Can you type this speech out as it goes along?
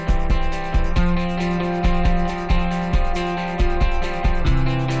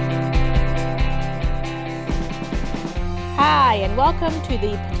and welcome to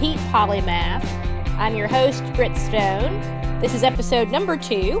the Petite Polymath. I'm your host, Britt Stone. This is episode number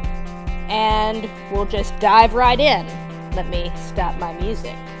 2, and we'll just dive right in. Let me stop my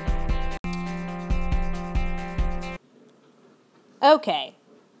music. Okay,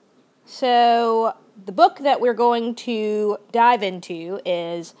 so the book that we're going to dive into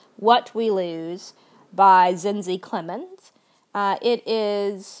is What We Lose by Zinzi Clemens. It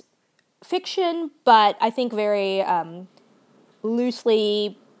is fiction, but I think very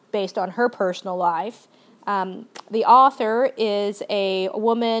loosely based on her personal life. The author is a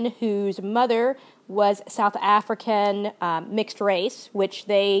woman whose mother was South African mixed race, which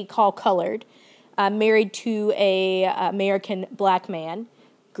they call colored, married to a American black man,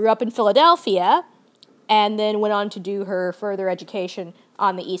 grew up in Philadelphia, and then went on to do her further education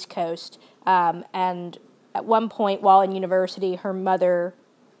on the East Coast. And at one point while in university, her mother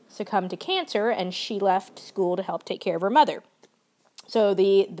succumbed to cancer, and she left school to help take care of her mother. So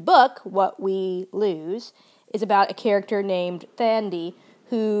the book, What We Lose, is about a character named Thandi,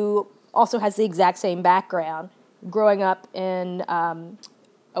 who also has the exact same background, growing up in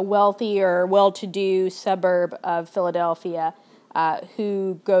a wealthy or well-to-do suburb of Philadelphia,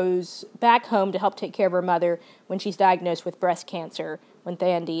 who goes back home to help take care of her mother when she's diagnosed with breast cancer when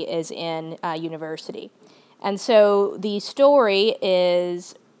Thandi is in university. And so the story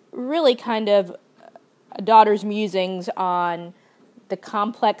is really kind of a daughter's musings on the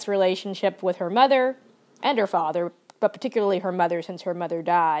complex relationship with her mother and her father, but particularly her mother since her mother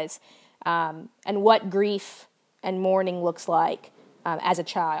dies, and what grief and mourning looks like as a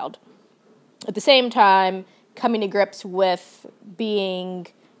child. At the same time, coming to grips with being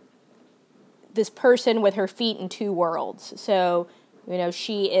this person with her feet in two worlds. So,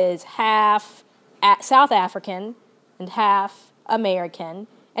 she is half South African and half American,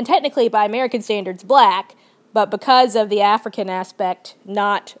 and technically by American standards black, but because of the African aspect,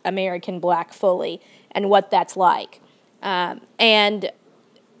 not American black fully, and what that's like. And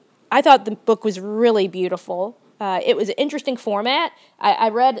I thought the book was really beautiful. It was an interesting format. I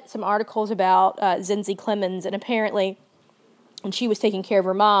read some articles about Zinzi Clemens, and apparently when she was taking care of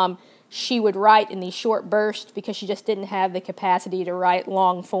her mom, she would write in these short bursts because she just didn't have the capacity to write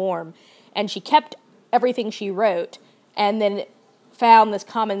long form. And she kept everything she wrote, and then found this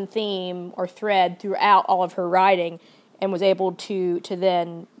common theme or thread throughout all of her writing, and was able to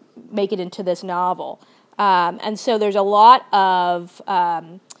then make it into this novel. And so there's a lot of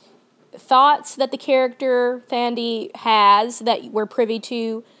thoughts that the character Thandi has that we're privy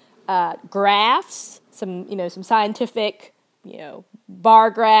to, graphs, some scientific, bar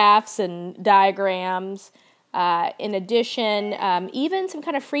graphs and diagrams. In addition, even some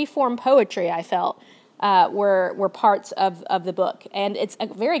kind of free-form poetry, I felt, were parts of the book. And it's a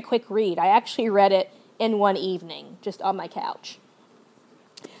very quick read. I actually read it in one evening, just on my couch.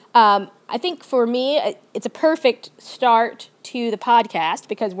 I think for me, it's a perfect start to the podcast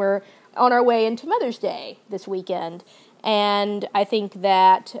because we're on our way into Mother's Day this weekend. And I think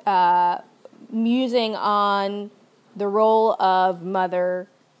that musing on the role of mother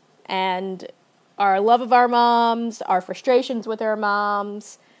and our love of our moms, our frustrations with our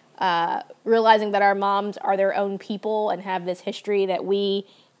moms, realizing that our moms are their own people and have this history that we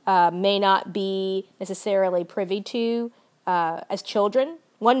may not be necessarily privy to as children.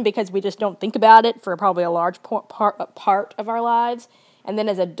 One, because we just don't think about it for probably a large part of our lives. And then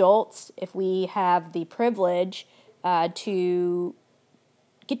as adults, if we have the privilege to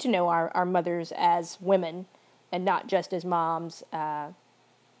get to know our mothers as women and not just as moms,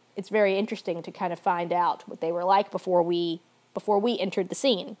 it's very interesting to kind of find out what they were like before we entered the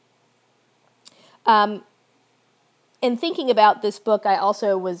scene. In thinking about this book, I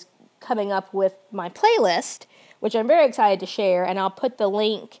also was coming up with my playlist, which I'm very excited to share, and I'll put the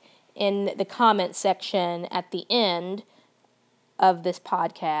link in the comment section at the end of this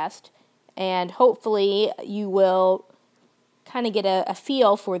podcast, and hopefully you will kind of get a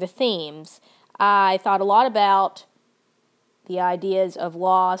feel for the themes. I thought a lot about the ideas of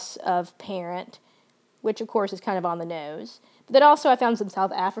loss of parent, which of course is kind of on the nose. But then also I found some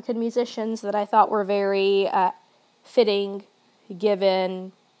South African musicians that I thought were very fitting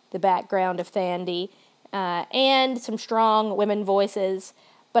given the background of Thandi, and some strong women voices.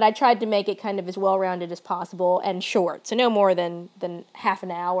 But I tried to make it kind of as well-rounded as possible and short, so no more than half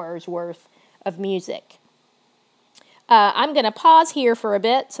an hour's worth of music. I'm going to pause here for a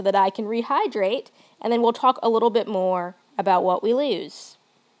bit so that I can rehydrate, and then we'll talk a little bit more about What We Lose.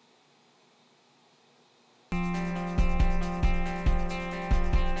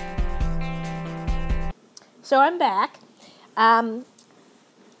 So I'm back, and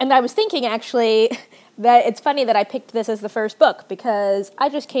I was thinking actually that it's funny that I picked this as the first book because I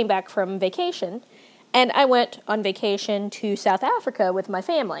just came back from vacation, and I went on vacation to South Africa with my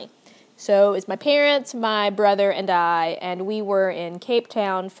family. So it was my parents, my brother, and I, and we were in Cape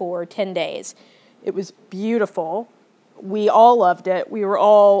Town for 10 days. It was beautiful. We all loved it. We were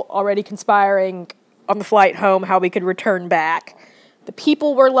all already conspiring on the flight home how we could return back. The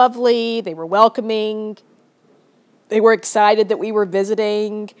people were lovely. They were welcoming. They were excited that we were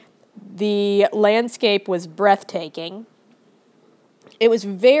visiting. The landscape was breathtaking. It was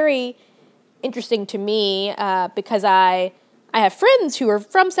very interesting to me because I have friends who are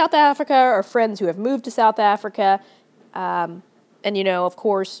from South Africa or friends who have moved to South Africa. And, of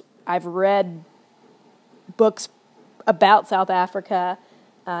course, I've read books about South Africa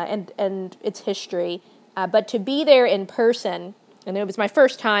and its history. But to be there in person, and it was my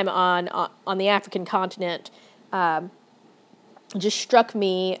first time on the African continent, just struck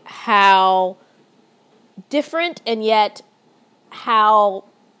me how different and yet how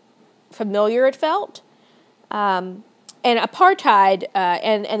familiar it felt. And apartheid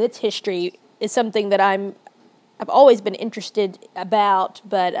and its history is something that I've always been interested about,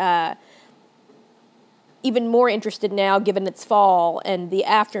 but even more interested now given its fall and the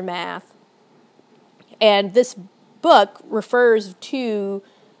aftermath. And this book refers to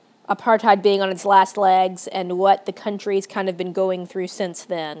apartheid being on its last legs and what the country's kind of been going through since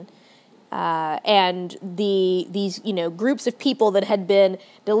then. And these groups of people that had been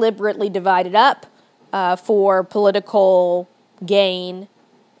deliberately divided up for political gain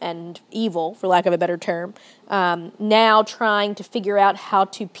and evil, for lack of a better term, now trying to figure out how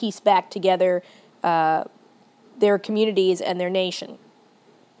to piece back together their communities and their nation.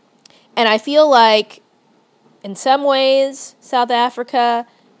 And I feel like, in some ways, South Africa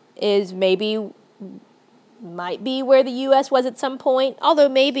might be where the U.S. was at some point, although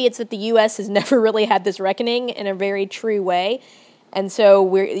maybe it's that the U.S. has never really had this reckoning in a very true way, and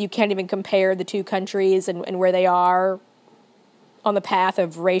so you can't even compare the two countries and where they are on the path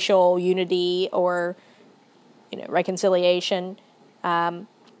of racial unity or reconciliation.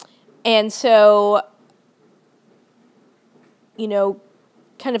 And so,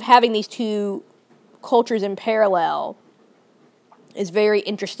 kind of having these two cultures in parallel is very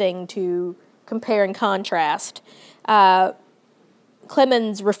interesting to compare and contrast.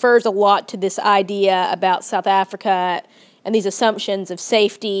 Clemens refers a lot to this idea about South Africa and these assumptions of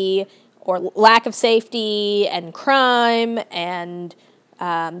safety or lack of safety and crime and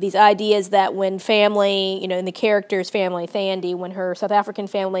these ideas that when family, in the character's family, Thandi, when her South African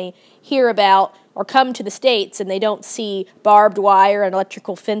family hear about or come to the States and they don't see barbed wire and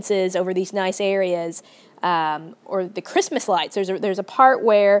electrical fences over these nice areas, or the Christmas lights. There's a part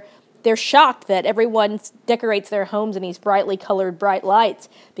where they're shocked that everyone decorates their homes in these brightly colored bright lights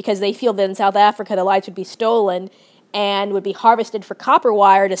because they feel that in South Africa the lights would be stolen and would be harvested for copper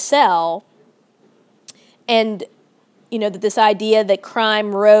wire to sell. And that this idea that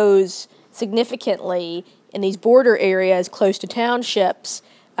crime rose significantly in these border areas close to townships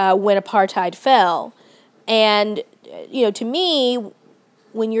when apartheid fell. And, to me,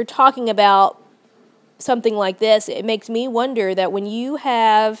 when you're talking about something like this, it makes me wonder that when you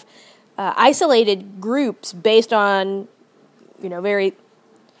have isolated groups based on, very,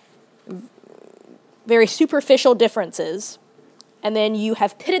 very superficial differences, and then you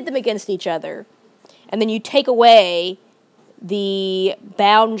have pitted them against each other, and then you take away the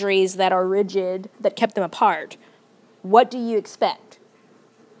boundaries that are rigid, that kept them apart, what do you expect?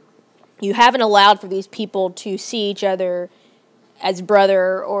 You haven't allowed for these people to see each other as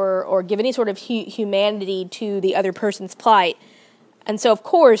brother or give any sort of humanity to the other person's plight. And so, of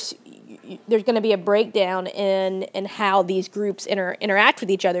course, there's going to be a breakdown in how these groups interact with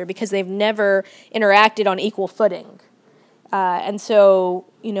each other because they've never interacted on equal footing. And so,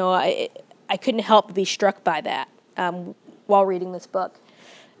 I couldn't help but be struck by that while reading this book.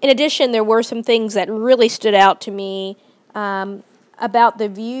 In addition, there were some things that really stood out to me about the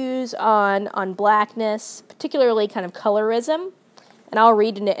views on blackness, particularly kind of colorism. And I'll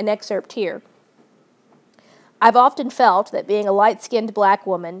read an excerpt here. I've often felt that being a light-skinned black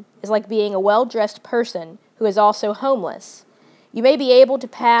woman is like being a well-dressed person who is also homeless. You may be able to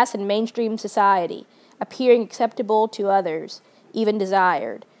pass in mainstream society, appearing acceptable to others, even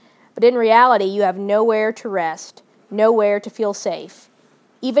desired. But in reality, you have nowhere to rest, nowhere to feel safe.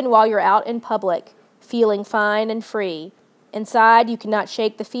 Even while you're out in public, feeling fine and free, inside you cannot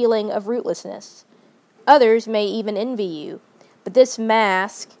shake the feeling of rootlessness. Others may even envy you, but this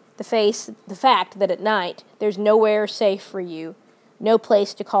masks the fact that at night there's nowhere safe for you, no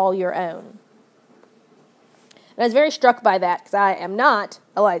place to call your own. And I was very struck by that because I am not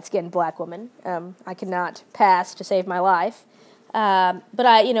a light-skinned black woman. I cannot pass to save my life. But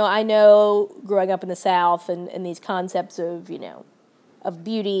I know growing up in the South and these concepts of, of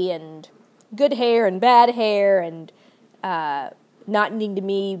beauty and good hair and bad hair and not needing to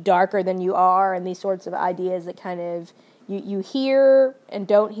be darker than you are, and these sorts of ideas that kind of you hear and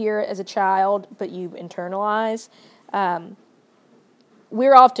don't hear as a child, but you internalize.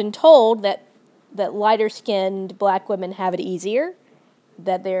 We're often told that lighter-skinned black women have it easier,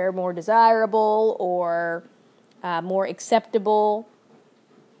 that they're more desirable or more acceptable.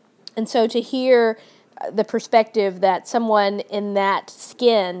 And so to hear the perspective that someone in that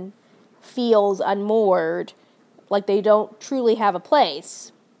skin feels unmoored, like they don't truly have a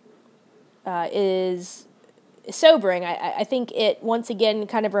place, is sobering. I think it once again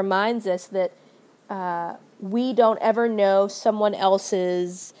kind of reminds us that we don't ever know someone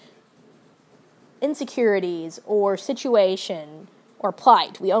else's insecurities or situation or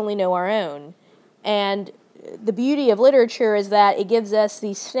plight. We only know our own. And the beauty of literature is that it gives us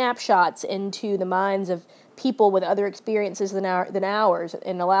these snapshots into the minds of people with other experiences than ours,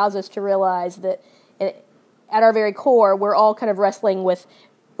 and allows us to realize that at our very core, we're all kind of wrestling with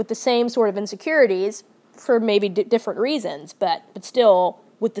the same sort of insecurities for maybe different reasons, but still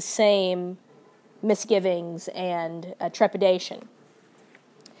with the same misgivings and trepidation.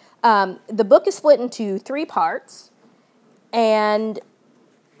 The book is split into 3 parts, and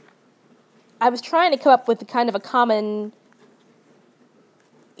I was trying to come up with kind of a common,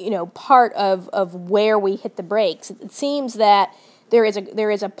 part of where we hit the brakes. It seems that there is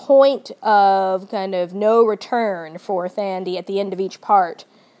a point of kind of no return for Thandi at the end of each part,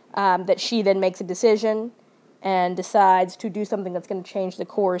 that she then makes a decision and decides to do something that's going to change the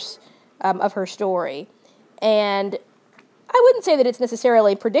course of her story. And I wouldn't say that it's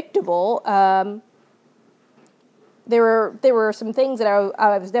necessarily predictable. There were some things that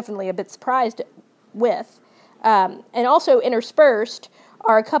I was definitely a bit surprised with. And also interspersed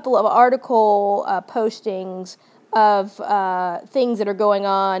are a couple of article postings of things that are going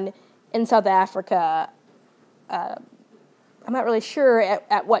on in South Africa. I'm not really sure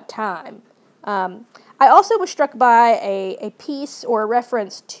at what time. I also was struck by a piece or a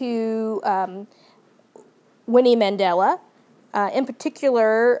reference to Winnie Mandela, in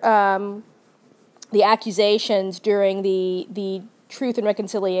particular the accusations during the Truth and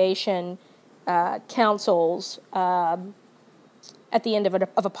Reconciliation councils at the end of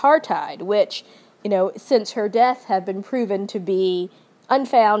apartheid, which, since her death have been proven to be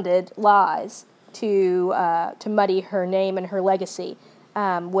unfounded lies to muddy her name and her legacy,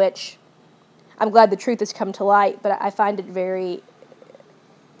 which I'm glad the truth has come to light, but I find it very,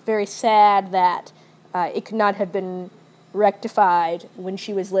 very sad that it could not have been rectified when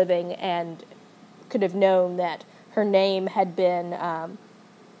she was living, and could have known that her name had been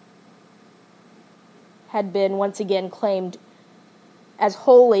once again claimed as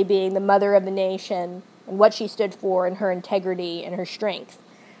wholly being the mother of the nation and what she stood for and her integrity and her strength.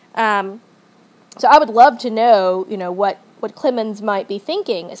 So I would love to know, what Clemens might be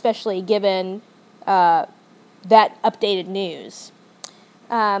thinking, especially given that updated news.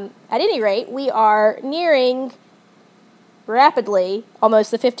 At any rate, we are nearing rapidly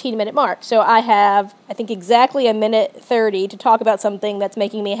almost the 15-minute mark. So I have, I think, exactly a minute 30 to talk about something that's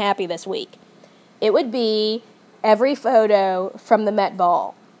making me happy this week. It would be every photo from the Met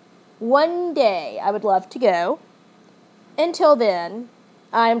Ball. One day I would love to go. Until then,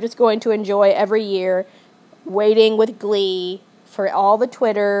 I'm just going to enjoy every year waiting with glee for all the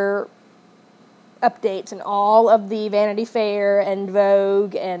Twitter updates and all of the Vanity Fair and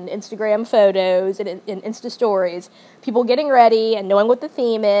Vogue and Instagram photos and Insta stories. People getting ready and knowing what the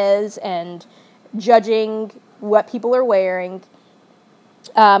theme is and judging what people are wearing.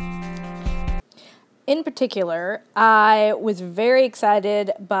 In particular, I was very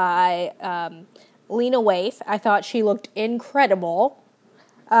excited by Lena Waithe. I thought she looked incredible.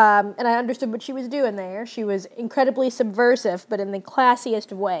 And I understood what she was doing there. She was incredibly subversive, but in the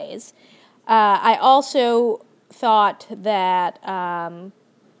classiest of ways. I also thought that Yara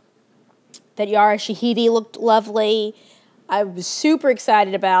Shahidi looked lovely. I was super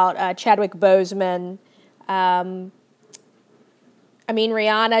excited about Chadwick Boseman.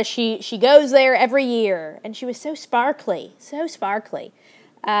 Rihanna, she goes there every year, and she was so sparkly.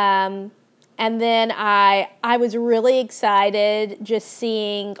 And then I was really excited just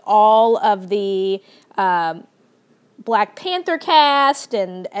seeing all of the Black Panther cast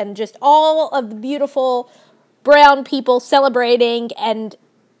and just all of the beautiful brown people celebrating and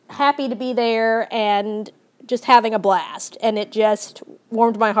happy to be there and just having a blast. And it just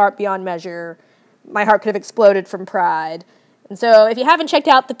warmed my heart beyond measure my heart could have exploded from pride. And so if you haven't checked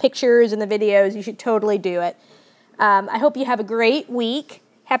out the pictures and the videos, you should totally do it. I hope you have a great week.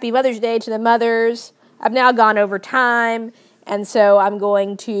 Happy Mother's Day to the mothers. I've now gone over time, and so I'm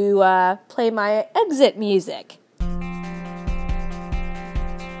going to play my exit music.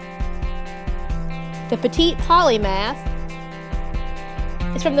 The Petite Polymath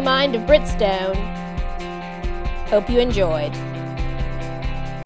is from the mind of Brit Stone. Hope you enjoyed.